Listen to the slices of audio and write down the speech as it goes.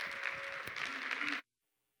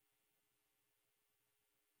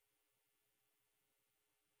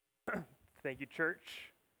Thank you, church.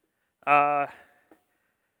 Uh,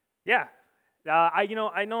 yeah, I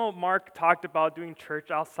know Mark talked about doing church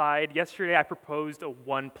outside. Yesterday, I proposed a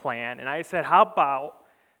one plan, and I said, how about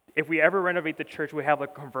if we ever renovate the church, we have a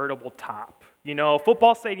convertible top?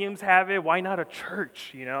 Football stadiums have it. Why not a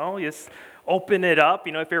church? Just open it up.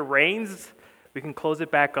 If it rains, we can close it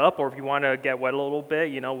back up, or if you want to get wet a little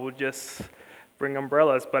bit, we'll just bring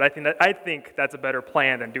umbrellas. But I think that's a better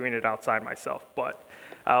plan than doing it outside myself. But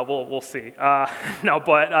we'll see.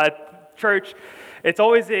 Church, it's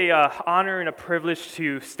always a honor and a privilege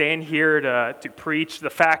to stand here to preach. The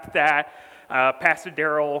fact that Pastor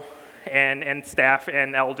Daryl and staff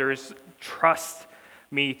and elders trust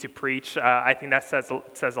me to preach, I think that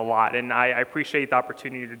says a lot, and I appreciate the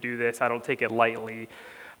opportunity to do this. I don't take it lightly.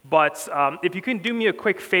 But if you can do me a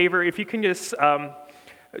quick favor, if you can just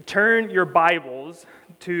turn your Bibles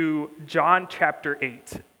to John chapter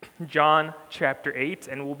 8. John chapter 8,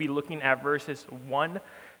 and we'll be looking at verses 1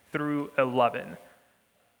 through 11.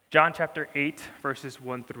 John chapter 8, verses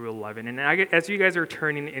 1 through 11. And as you guys are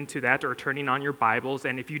turning into that, or turning on your Bibles,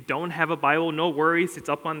 and if you don't have a Bible, no worries, it's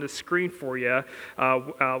up on the screen for you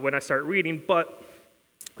when I start reading. But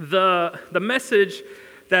the message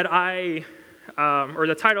that or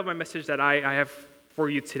the title of my message that I have for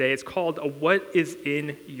you today is called What is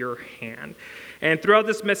in Your Hand? And throughout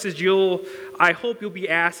this message, I hope you'll be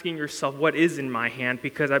asking yourself, what is in my hand?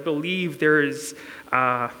 Because I believe there is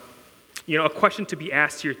a question to be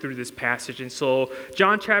asked here through this passage. And so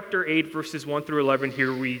John chapter 8, verses 1 through 11,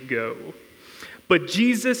 here we go. But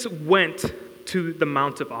Jesus went to the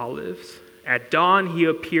Mount of Olives. At dawn, he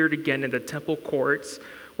appeared again in the temple courts,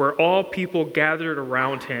 where all people gathered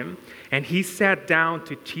around him, and he sat down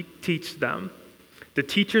to teach them. The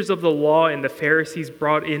teachers of the law and the Pharisees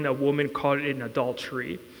brought in a woman caught in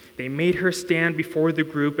adultery. They made her stand before the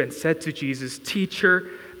group and said to Jesus, "Teacher,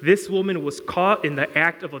 this woman was caught in the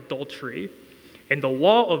act of adultery. And the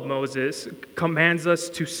law of Moses commands us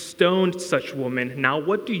to stone such women. Now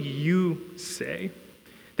what do you say?"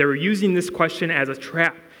 They were using this question as a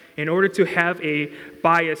trap in order to have a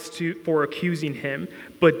bias for accusing him.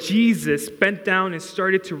 But Jesus bent down and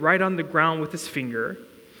started to write on the ground with his finger.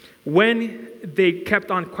 When they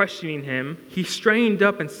kept on questioning him, he straightened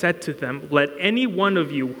up and said to them, "Let any one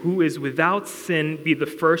of you who is without sin be the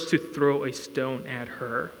first to throw a stone at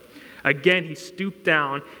her." Again, he stooped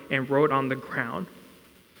down and wrote on the ground.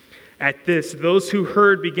 At this, those who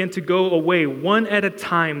heard began to go away one at a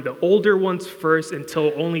time, the older ones first,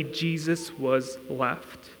 until only Jesus was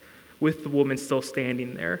left, with the woman still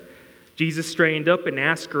standing there. Jesus straightened up and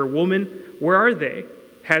asked her, "Woman, where are they?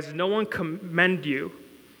 Has no one commended you?"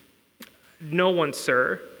 "No one,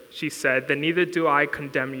 sir," she said. "Then neither do I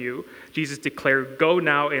condemn you." Jesus declared, "Go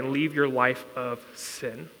now and leave your life of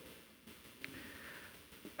sin."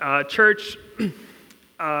 Church,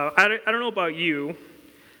 I don't know about you,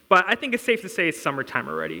 but I think it's safe to say it's summertime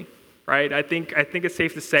already, right? I think it's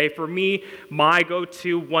safe to say, for me, my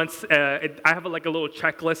go-to once, I have a little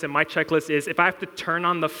checklist, and my checklist is if I have to turn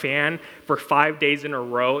on the fan for 5 days in a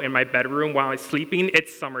row in my bedroom while I'm sleeping,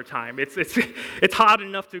 it's summertime. It's hot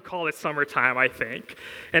enough to call it summertime, I think.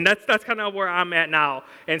 And that's kind of where I'm at now.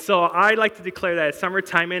 And so I like to declare that it's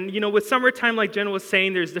summertime. And with summertime, like Jenna was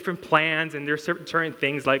saying, there's different plans and there's certain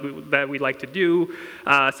things that we like to do.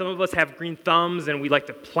 Some of us have green thumbs and we like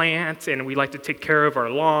to plant and we like to take care of our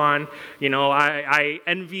lawn. I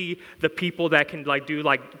envy the people that can do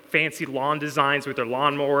fancy lawn designs with their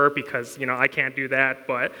lawnmower because, I can't do that.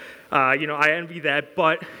 But, I envy that.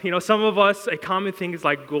 But, some of us, a common thing is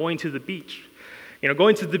going to the beach.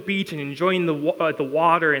 Going to the beach and enjoying the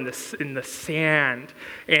water and the sand.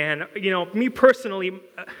 And, me personally,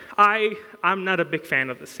 I'm not a big fan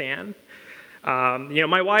of the sand.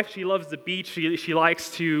 My wife, she loves the beach. She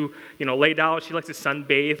likes to, lay down. She likes to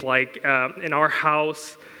sunbathe. In our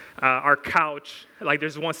house, our couch,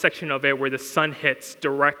 there's one section of it where the sun hits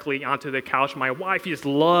directly onto the couch. My wife just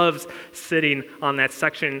loves sitting on that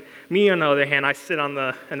section. Me, on the other hand, I sit in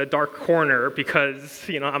the dark corner because,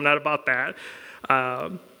 I'm not about that.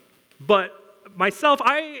 But myself,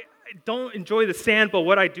 I don't enjoy the sand, but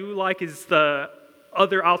what I do like is the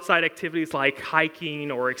other outside activities like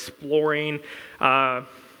hiking or exploring.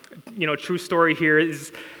 True story here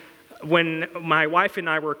is when my wife and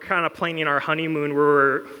I were kind of planning our honeymoon, we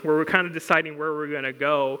were kind of deciding where we were going to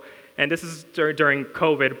go. And this is during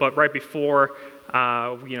COVID, but right before,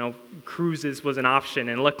 cruises was an option,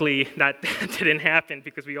 and luckily that didn't happen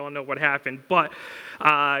because we all know what happened. But,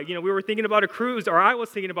 we were thinking about a cruise, or I was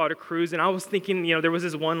thinking about a cruise, and I was thinking, there was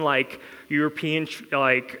this one European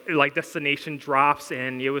like destination drops,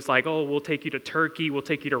 and it was like, oh, we'll take you to Turkey, we'll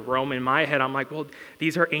take you to Rome. In my head, I'm like, well,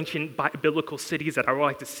 these are ancient biblical cities that I would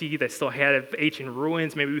like to see that still have ancient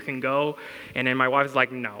ruins. Maybe we can go. And then my wife's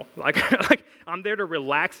like, no, like I'm there to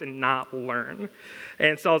relax and not learn.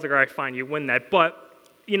 And so I was like, all right, fine, you win that. But,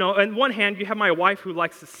 on one hand, you have my wife who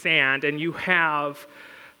likes the sand, and you have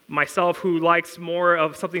myself who likes more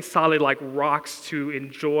of something solid like rocks to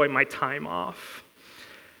enjoy my time off.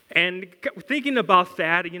 And thinking about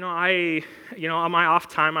that, on my off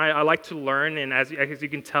time, I like to learn, and as you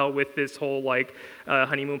can tell with this whole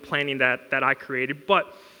honeymoon planning that I created.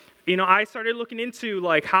 But I started looking into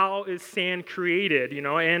how is sand created,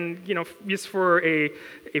 and just for a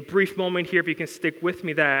brief moment here, if you can stick with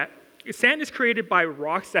me, that sand is created by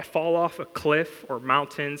rocks that fall off a cliff or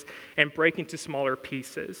mountains and break into smaller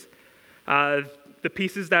pieces. The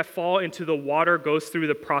pieces that fall into the water goes through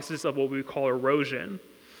the process of what we call erosion.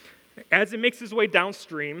 As it makes its way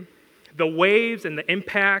downstream, the waves and the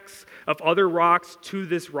impacts of other rocks to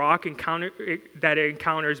this rock that it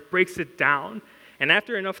encounters breaks it down. And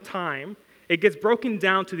after enough time, it gets broken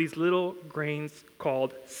down to these little grains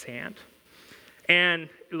called sand. And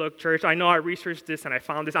look, church, I know I researched this and I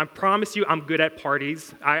found this. I promise you I'm good at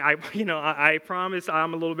parties. I promise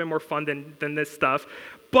I'm a little bit more fun than this stuff.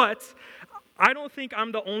 But I don't think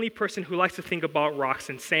I'm the only person who likes to think about rocks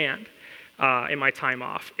and sand in my time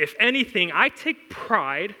off. If anything, I take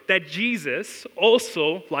pride that Jesus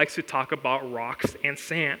also likes to talk about rocks and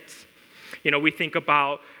sands. We think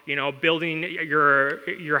about, building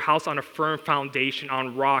your house on a firm foundation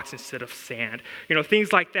on rocks instead of sand.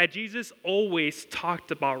 Things like that. Jesus always talked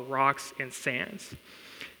about rocks and sands.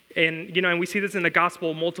 And, and we see this in the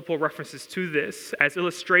gospel, multiple references to this as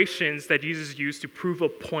illustrations that Jesus used to prove a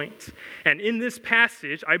point. And in this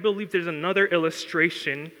passage, I believe there's another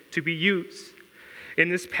illustration to be used. In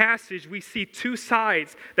this passage, we see two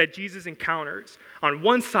sides that Jesus encounters. On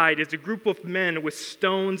one side is a group of men with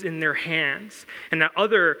stones in their hands, and the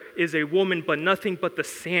other is a woman, but nothing but the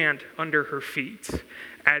sand under her feet.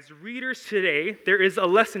 As readers today, there is a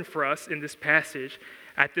lesson for us in this passage.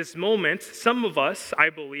 At this moment, some of us, I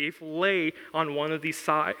believe, lay on one of these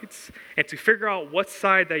sides. And to figure out what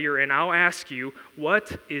side that you're in, I'll ask you,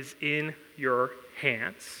 what is in your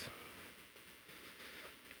hands?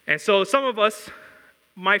 And so some of us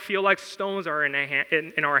might feel like stones are in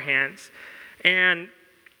our hands. And,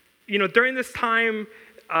 during this time,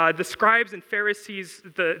 the scribes and Pharisees,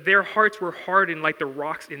 their hearts were hardened like the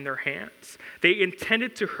rocks in their hands. They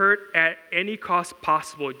intended to hurt at any cost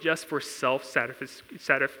possible just for satisfaction.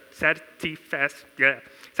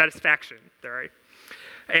 Right?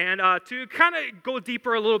 And to kind of go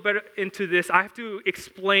deeper a little bit into this, I have to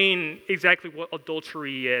explain exactly what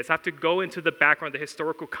adultery is. I have to go into the background, the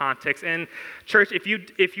historical context. And church, if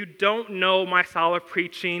you don't know my style of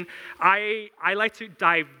preaching, I like to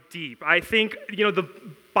dive deep. I think, the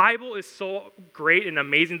Bible is so great and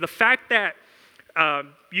amazing. The fact that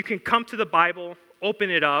you can come to the Bible, open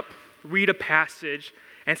it up, read a passage,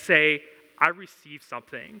 and say, I received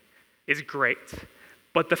something is great.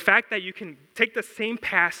 But the fact that you can take the same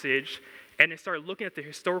passage and then start looking at the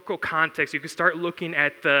historical context, you can start looking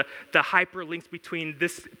at the hyperlinks between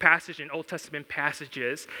this passage and Old Testament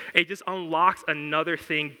passages, it just unlocks another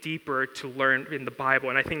thing deeper to learn in the Bible,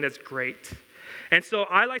 and I think that's great. And so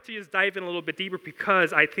I like to just dive in a little bit deeper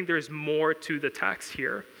because I think there's more to the text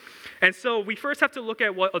here. And so we first have to look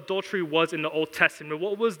at what adultery was in the Old Testament,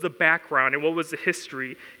 what was the background and what was the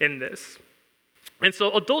history in this. And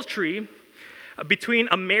so adultery between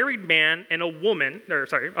a married man and a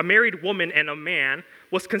married woman and a man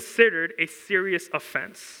was considered a serious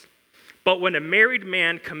offense. But when a married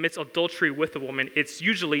man commits adultery with a woman, it's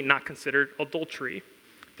usually not considered adultery.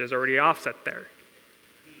 There's already an offset there.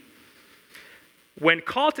 When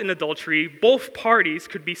caught in adultery, both parties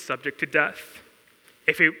could be subject to death.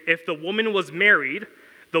 If the woman was married,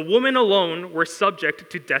 the woman alone were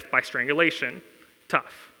subject to death by strangulation.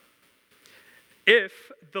 Tough.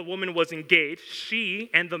 If the woman was engaged, she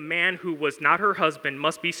and the man who was not her husband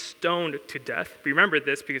must be stoned to death. Remember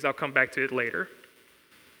this because I'll come back to it later.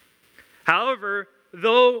 However,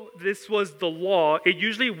 though this was the law, it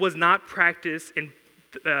usually was not practiced in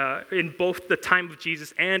both the time of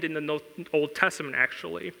Jesus and in the Old Testament,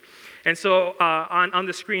 actually. And so on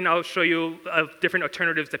the screen, I'll show you different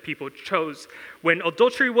alternatives that people chose. When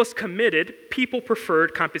adultery was committed, people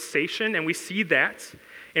preferred compensation, and we see that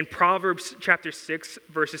in Proverbs chapter 6,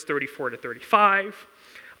 verses 34 to 35.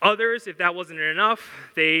 Others, if that wasn't enough,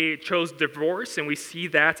 they chose divorce, and we see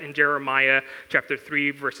that in Jeremiah chapter 3,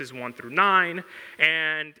 verses 1 through 9.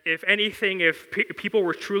 And if anything, if people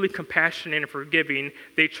were truly compassionate and forgiving,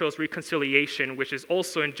 they chose reconciliation, which is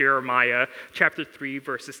also in Jeremiah chapter 3,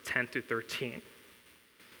 verses 10 through 13.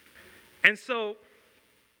 And so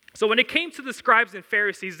when it came to the scribes and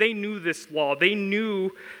Pharisees, they knew this law. They knew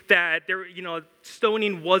that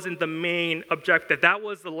stoning wasn't the main objective. That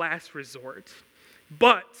was the last resort.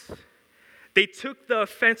 But they took the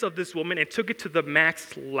offense of this woman and took it to the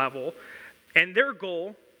max level. And their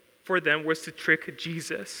goal for them was to trick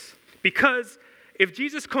Jesus. Because if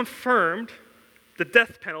Jesus confirmed the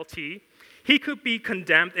death penalty, he could be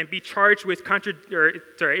condemned and be charged with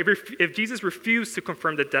if Jesus refused to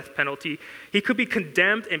confirm the death penalty, he could be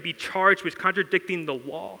condemned and be charged with contradicting the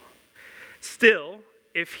law. Still,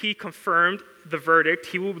 if he confirmed the verdict,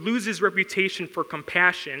 he would lose his reputation for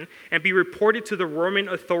compassion and be reported to the Roman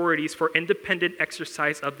authorities for independent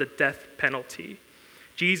exercise of the death penalty.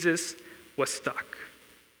 Jesus was stuck,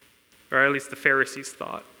 or at least the Pharisees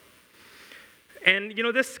thought. And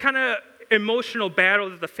this kind of emotional battle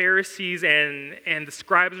that the Pharisees and the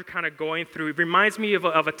scribes are kind of going through, it reminds me of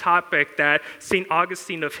a topic that St.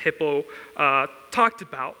 Augustine of Hippo talked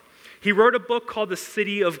about. He wrote a book called The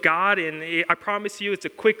City of God, and I promise you it's a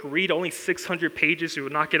quick read, only 600 pages. You will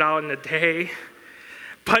knock it out in a day.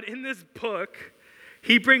 But in this book,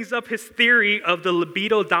 he brings up his theory of the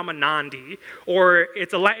libido dominandi, or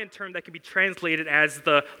it's a Latin term that can be translated as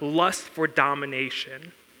the lust for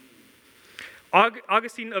domination.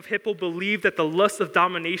 Augustine of Hippo believed that the lust of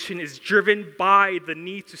domination is driven by the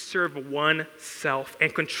need to serve oneself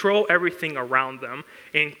and control everything around them,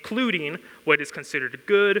 including what is considered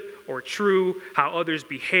good or true, how others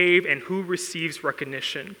behave, and who receives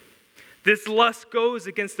recognition. This lust goes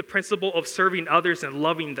against the principle of serving others and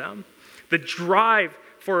loving them. The drive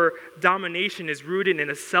for domination is rooted in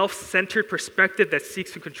a self-centered perspective that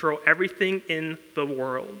seeks to control everything in the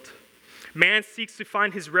world. Man seeks to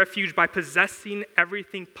find his refuge by possessing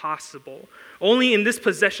everything possible. Only in this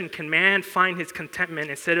possession can man find his contentment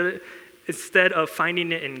instead of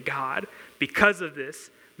finding it in God. Because of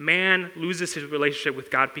this, man loses his relationship with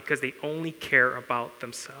God because they only care about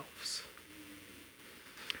themselves.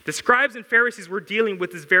 The scribes and Pharisees were dealing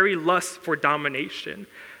with this very lust for domination,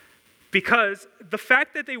 because the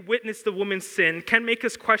fact that they witnessed the woman's sin can make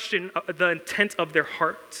us question the intent of their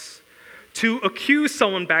hearts. To accuse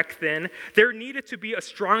someone back then, there needed to be a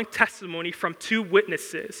strong testimony from two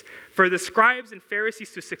witnesses. For the scribes and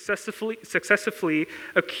Pharisees to successfully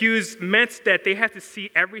accuse meant that they had to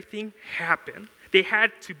see everything happen. They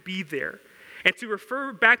had to be there. And to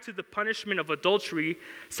refer back to the punishment of adultery,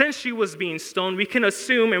 since she was being stoned, we can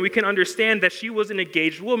assume and we can understand that she was an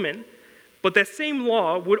engaged woman. But that same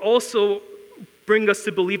law would also bring us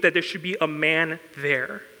to believe that there should be a man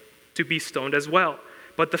there to be stoned as well.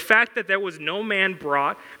 But the fact that there was no man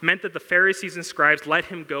brought meant that the Pharisees and scribes let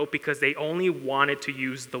him go because they only wanted to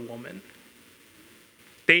use the woman.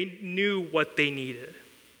 They knew what they needed.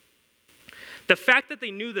 The fact that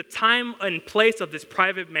they knew the time and place of this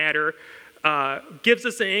private matter gives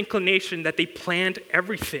us an inclination that they planned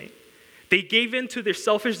everything. They gave in to their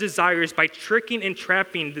selfish desires by tricking and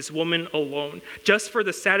trapping this woman alone, just for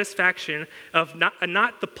the satisfaction of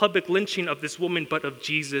not the public lynching of this woman, but of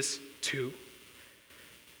Jesus too.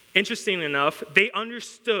 Interesting enough, they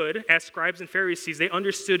understood, as scribes and Pharisees, they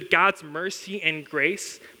understood God's mercy and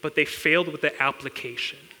grace, but they failed with the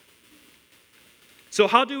application. So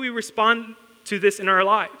how do we respond to this in our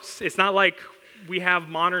lives? It's not like we have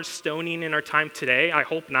modern stoning in our time today. I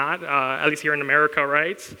hope not, at least here in America,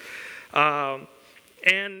 right?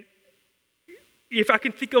 And if I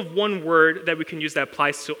can think of one word that we can use that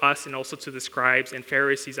applies to us and also to the scribes and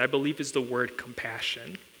Pharisees, I believe is the word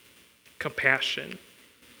compassion. Compassion.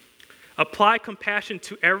 Apply compassion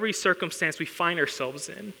to every circumstance we find ourselves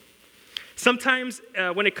in. Sometimes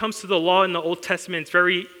when it comes to the law in the Old Testament, it's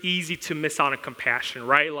very easy to miss out on compassion,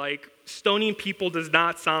 right? Like stoning people does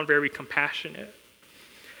not sound very compassionate.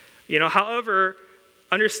 However,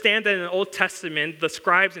 understand that in the Old Testament, the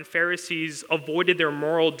scribes and Pharisees avoided their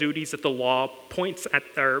moral duties that the law puts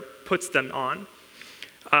them on.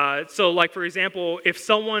 So like, for example, if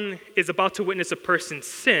someone is about to witness a person's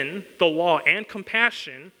sin, the law and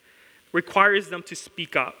compassion requires them to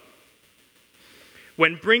speak up.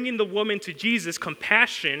 When bringing the woman to Jesus,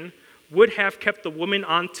 compassion would have kept the woman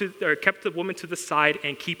to the side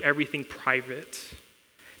and keep everything private.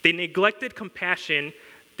 They neglected compassion.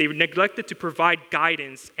 They neglected to provide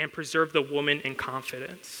guidance and preserve the woman in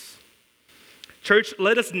confidence. Church,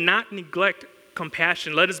 let us not neglect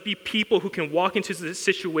compassion. Let us be people who can walk into this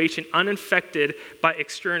situation uninfected by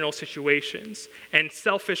external situations and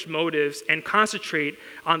selfish motives and concentrate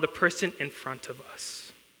on the person in front of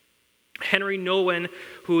us. Henry Nouwen,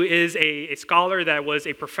 who is a scholar that was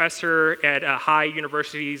a professor at high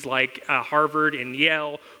universities like Harvard and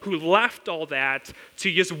Yale, who left all that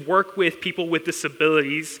to just work with people with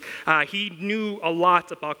disabilities, he knew a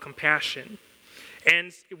lot about compassion.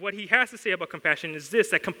 And what he has to say about compassion is this,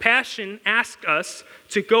 that compassion asks us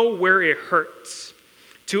to go where it hurts,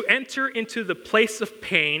 to enter into the place of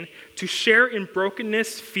pain, to share in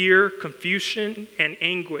brokenness, fear, confusion, and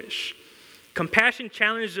anguish. Compassion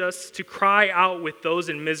challenges us to cry out with those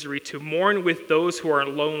in misery, to mourn with those who are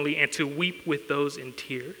lonely, and to weep with those in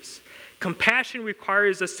tears. Compassion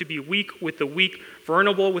requires us to be weak with the weak,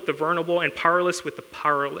 vulnerable with the vulnerable, and powerless with the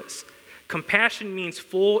powerless. Compassion means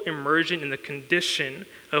full immersion in the condition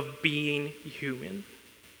of being human.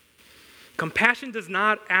 Compassion does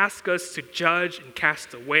not ask us to judge and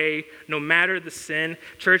cast away, no matter the sin.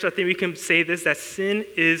 Church, I think we can say this, that sin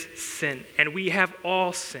is sin, and we have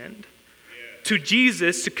all sinned. To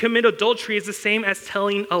Jesus, to commit adultery is the same as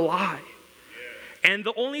telling a lie. And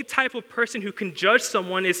the only type of person who can judge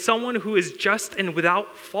someone is someone who is just and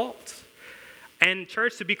without fault. And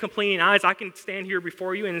church, to be completely honest, I can stand here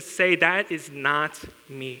before you and say that is not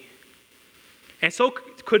me. And so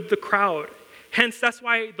could the crowd. Hence, that's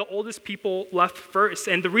why the oldest people left first.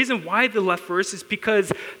 And the reason why they left first is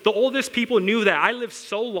because the oldest people knew that I lived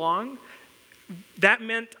so long, that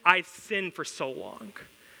meant I sinned for so long.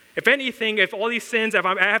 If anything, if all these sins, if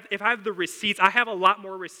I have the receipts, I have a lot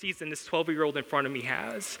more receipts than this 12-year-old in front of me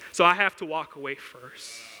has. So I have to walk away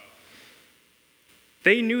first.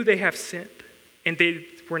 They knew they have sinned, and they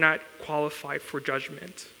were not qualified for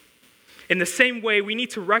judgment. In the same way, we need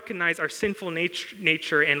to recognize our sinful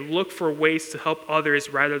nature and look for ways to help others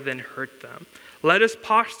rather than hurt them. Let us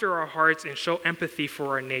posture our hearts and show empathy for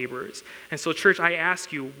our neighbors. And so, church, I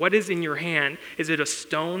ask you, what is in your hand? Is it a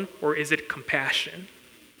stone or is it compassion?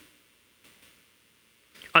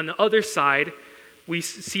 On the other side, we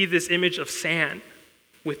see this image of sand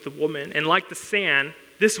with the woman. And like the sand,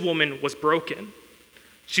 this woman was broken.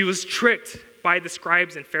 She was tricked by the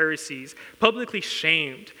scribes and Pharisees, publicly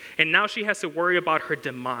shamed, and now she has to worry about her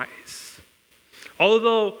demise.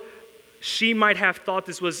 Although she might have thought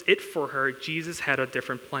this was it for her, Jesus had a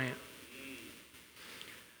different plan.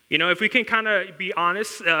 You know, if we can kind of be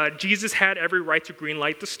honest, Jesus had every right to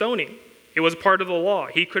greenlight the stoning. It was part of the law.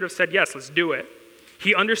 He could have said, yes, let's do it.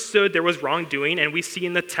 He understood there was wrongdoing, and we see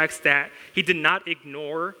in the text that he did not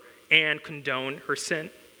ignore and condone her sin.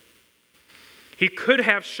 He could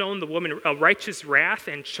have shown the woman a righteous wrath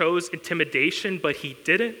and chose intimidation, but he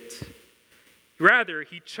didn't. Rather,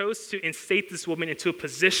 he chose to instate this woman into a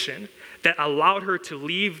position that allowed her to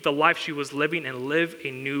leave the life she was living and live a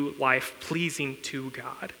new life pleasing to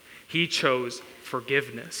God. He chose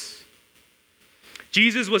forgiveness.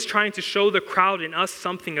 Jesus was trying to show the crowd and us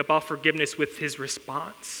something about forgiveness with his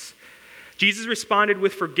response. Jesus responded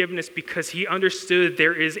with forgiveness because he understood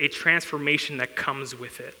there is a transformation that comes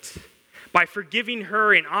with it. By forgiving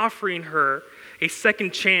her and offering her a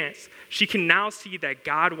second chance, she can now see that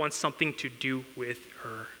God wants something to do with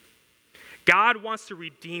her. God wants to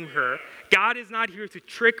redeem her. God is not here to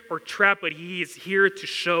trick or trap, but he is here to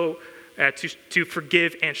show, to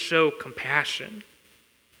forgive and show compassion.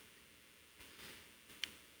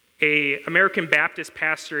 An American Baptist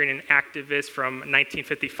pastor and an activist from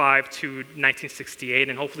 1955 to 1968,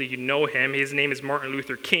 and hopefully you know him. His name is Martin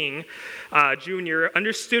Luther King Jr.,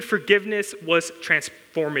 understood forgiveness was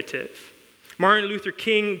transformative. Martin Luther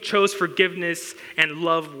King chose forgiveness and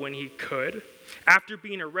love when he could. After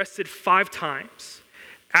being arrested 5 times,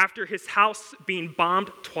 after his house being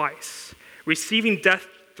bombed twice, receiving death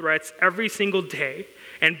threats every single day,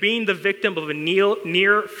 and being the victim of a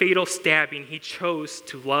near fatal stabbing, he chose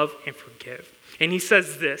to love and forgive. And he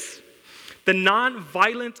says this, the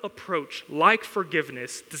non-violent approach, like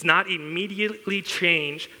forgiveness, does not immediately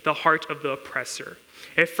change the heart of the oppressor.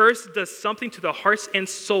 It first does something to the hearts and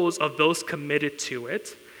souls of those committed to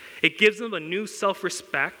it. It gives them a new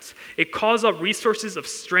self-respect. It calls up resources of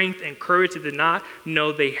strength and courage they did not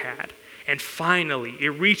know they had. And finally, it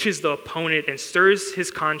reaches the opponent and stirs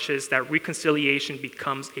his conscience that reconciliation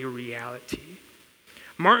becomes a reality.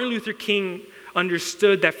 Martin Luther King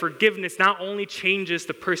understood that forgiveness not only changes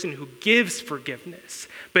the person who gives forgiveness,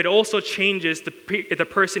 but also changes the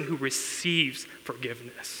person who receives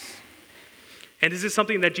forgiveness. And this is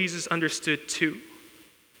something that Jesus understood too.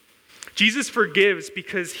 Jesus forgives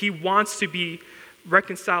because he wants to be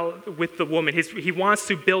reconcile with the woman. He wants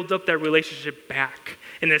to build up that relationship back.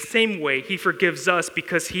 In the same way, he forgives us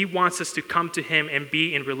because he wants us to come to him and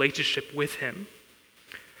be in relationship with him.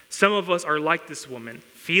 Some of us are like this woman,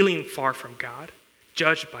 feeling far from God,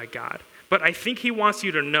 judged by God. But I think he wants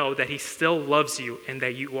you to know that he still loves you and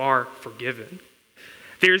that you are forgiven.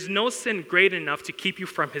 There is no sin great enough to keep you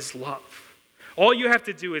from his love. All you have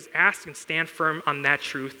to do is ask and stand firm on that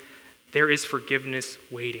truth. There is forgiveness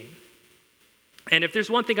waiting. And if there's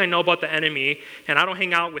one thing I know about the enemy, and I don't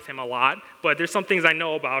hang out with him a lot, but there's some things I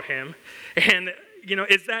know about him, and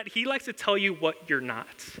is that he likes to tell you what you're not.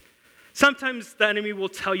 Sometimes the enemy will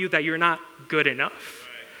tell you that you're not good enough.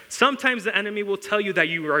 Sometimes the enemy will tell you that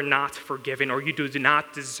you are not forgiven or you do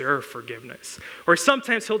not deserve forgiveness. Or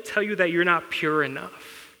sometimes he'll tell you that you're not pure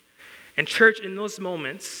enough. And church, in those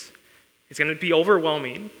moments, it's going to be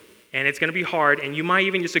overwhelming and it's going to be hard, and you might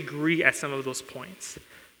even disagree at some of those points.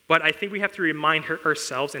 But I think we have to remind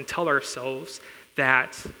ourselves and tell ourselves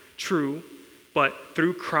that true, but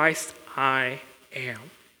through Christ I am.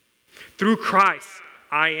 Through Christ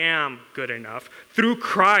I am good enough. Through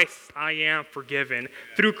Christ I am forgiven.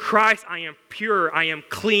 Through Christ I am pure, I am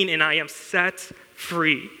clean, and I am set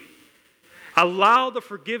free. Allow the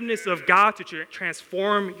forgiveness of God to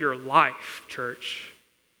transform your life, church.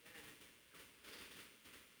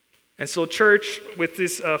 And so, church, with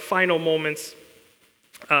these final moments,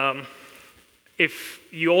 if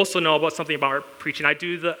you also know about something about preaching, I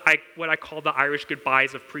do what I call the Irish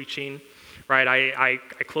goodbyes of preaching, right? I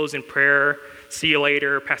close in prayer, see you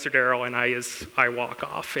later, Pastor Darrell, and I walk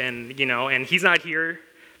off. And, and he's not here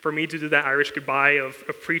for me to do that Irish goodbye of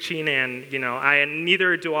preaching, and,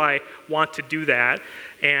 neither do I want to do that.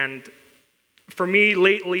 And for me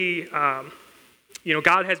lately,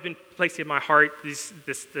 God has been placing in my heart this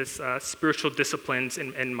spiritual disciplines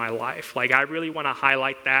in my life. Like, I really want to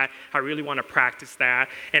highlight that. I really want to practice that.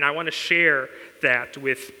 And I want to share that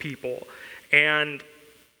with people. And,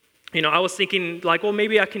 I was thinking,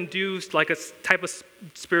 maybe I can do like a type of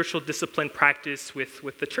spiritual discipline practice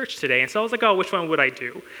with the church today. And so I was like, which one would I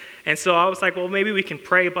do? And so I was like, maybe we can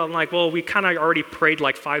pray, but I'm like, we kind of already prayed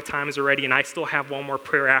 5 times already, and I still have one more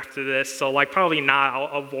prayer after this, so probably not,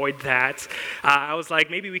 I'll avoid that. I was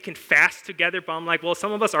like, maybe we can fast together, but I'm like,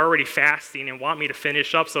 some of us are already fasting and want me to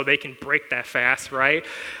finish up so they can break that fast, right?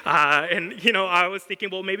 And I was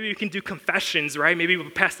thinking, maybe we can do confessions, right? Maybe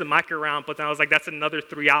we'll pass the mic around, but then I was like, that's another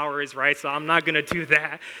 3 hours, right? So I'm not gonna do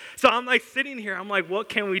that. So I'm sitting here, I'm like, what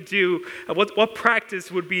can we do? What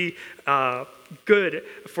practice would be good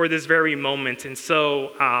for this very moment? And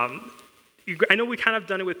so I know we kind of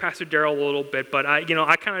done it with Pastor Darrell a little bit, but I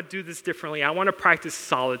kind of do this differently. I want to practice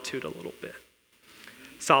solitude a little bit.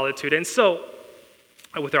 Solitude. And so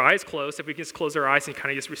with our eyes closed, if we can just close our eyes and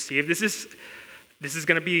kind of just receive, this is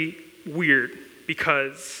going to be weird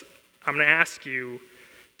because I'm going to ask you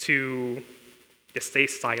to just stay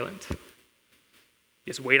silent.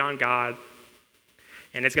 Just wait on God.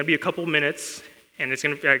 And it's going to be a couple minutes. And it's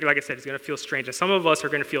going to, like I said, it's going to feel strange. And some of us are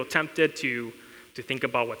going to feel tempted to think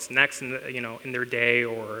about what's next in their day,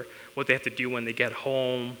 or what they have to do when they get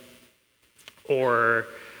home, or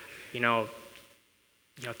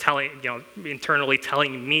internally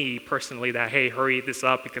telling me personally that, hey, hurry this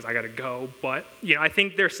up because I got to go. But I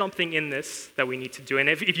think there's something in this that we need to do. And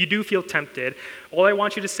if you do feel tempted, all I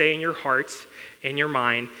want you to say in your heart, in your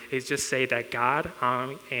mind, is just say that, God,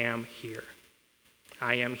 I am here.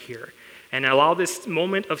 I am here. And allow this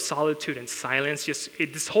moment of solitude and silence,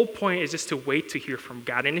 this whole point is just to wait to hear from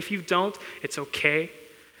God. And if you don't, it's okay.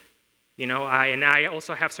 I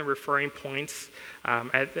also have some referring points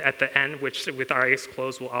at the end, which with our eyes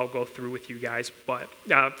closed, I'll go through with you guys. But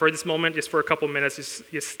for this moment, just for a couple minutes,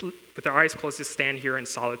 just with our eyes closed, just stand here in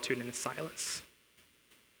solitude and in silence.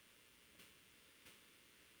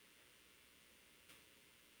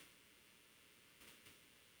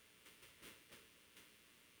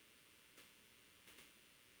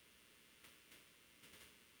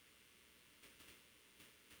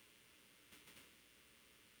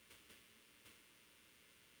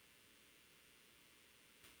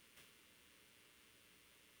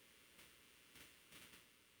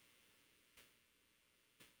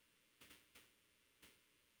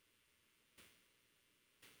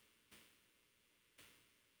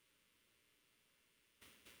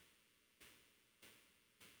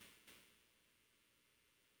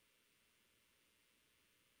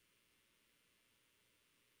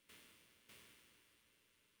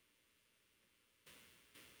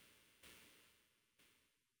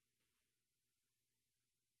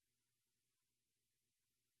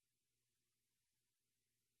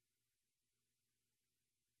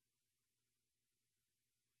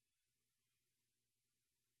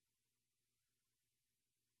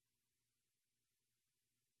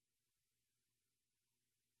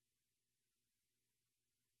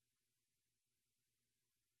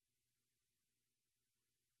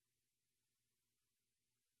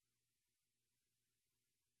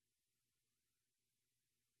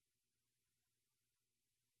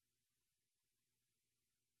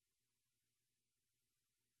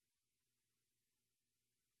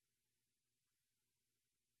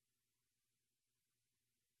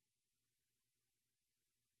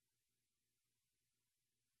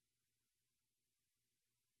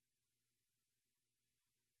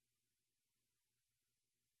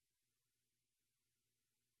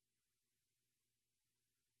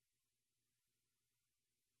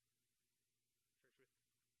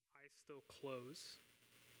 still close.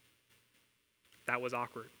 That was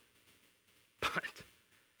awkward, but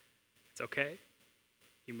it's okay.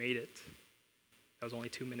 You made it. That was only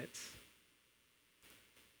 2 minutes.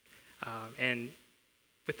 And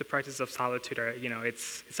with the practice of solitude,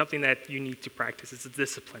 it's something that you need to practice. It's a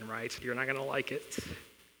discipline, right? You're not going to like it.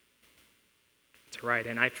 It's right.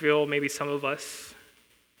 And I feel maybe some of us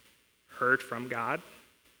heard from God.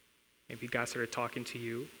 Maybe God started talking to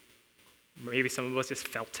you. Maybe some of us just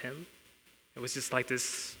felt him. It was just like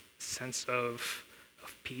this sense of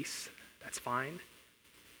peace. That's fine.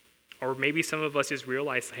 Or maybe some of us just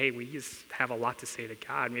realized, hey, we just have a lot to say to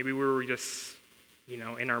God. Maybe we were just,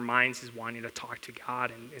 in our minds just wanting to talk to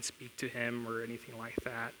God and speak to him or anything like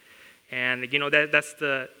that. And, that's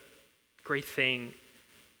the great thing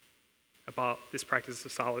about this practice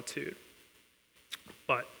of solitude.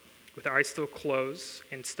 But with our eyes still closed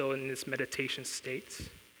and still in this meditation state,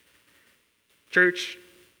 church,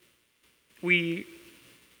 we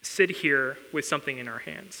sit here with something in our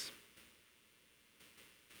hands.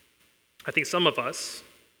 I think some of us,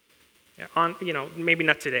 maybe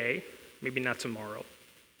not today, maybe not tomorrow,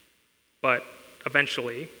 but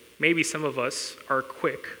eventually, maybe some of us are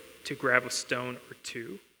quick to grab a stone or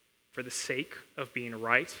two for the sake of being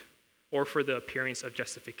right or for the appearance of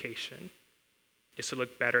justification, just to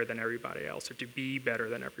look better than everybody else or to be better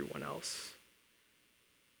than everyone else.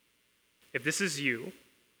 If this is you,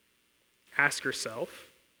 ask yourself,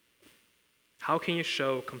 how can you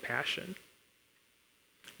show compassion?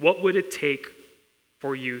 What would it take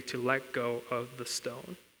for you to let go of the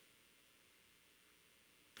stone?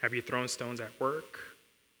 Have you thrown stones at work?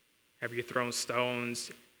 Have you thrown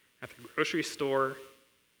stones at the grocery store?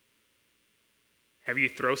 Have you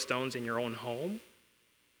thrown stones in your own home,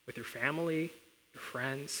 with your family, your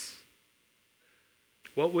friends?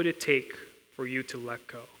 What would it take for you to let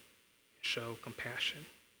go and show compassion?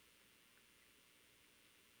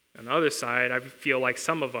 On the other side, I feel like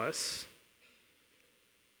some of us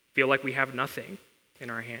feel like we have nothing in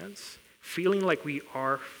our hands, feeling like we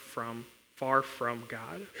are far from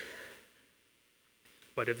God.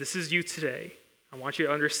 But if this is you today, I want you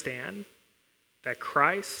to understand that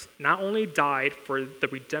Christ not only died for the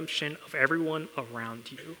redemption of everyone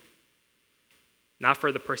around you, not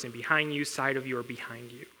for the person behind you, side of you, or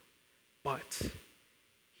behind you, but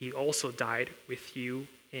he also died with you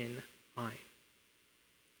in mind.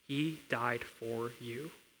 He died for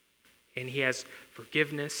you. And he has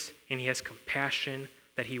forgiveness and he has compassion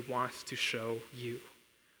that he wants to show you.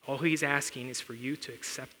 All he's asking is for you to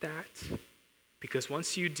accept that, because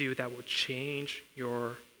once you do, that will change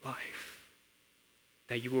your life.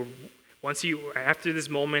 That you will, after this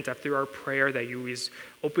moment, after our prayer, that you is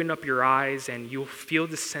open up your eyes and you'll feel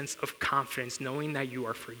the sense of confidence knowing that you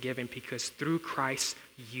are forgiven, because through Christ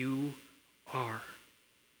you are.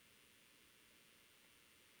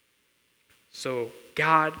 So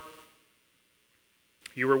God,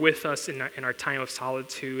 you were with us in our time of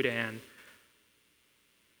solitude, and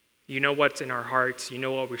you know what's in our hearts. You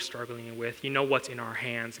know what we're struggling with. You know what's in our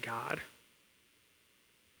hands, God.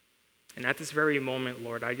 And at this very moment,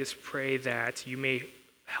 Lord, I just pray that you may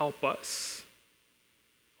help us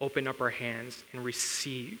open up our hands and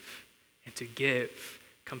receive and to give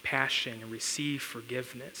compassion and receive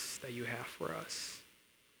forgiveness that you have for us.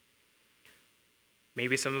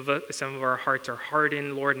 Maybe some of our hearts are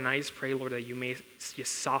hardened, Lord, and I just pray, Lord, that you may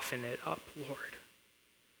just soften it up, Lord.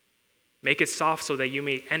 Make it soft so that you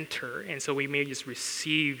may enter, and so we may just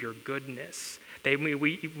receive your goodness, that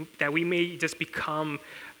we may just become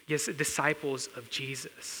disciples of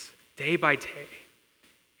Jesus day by day.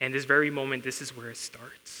 And this very moment, this is where it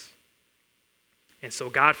starts. And so,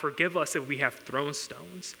 God, forgive us if we have thrown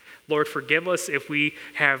stones. Lord, forgive us if we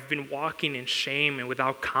have been walking in shame and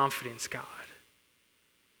without confidence, God.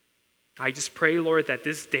 I just pray, Lord, that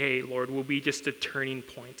this day, Lord, will be just a turning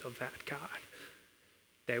point of that, God.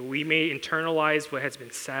 That we may internalize what has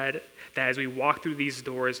been said, that as we walk through these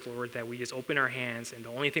doors, Lord, that we just open our hands and the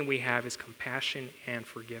only thing we have is compassion and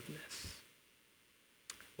forgiveness.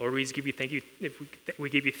 Lord, we just give you we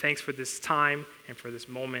give you thanks for this time and for this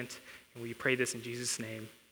moment, and we pray this in Jesus' name.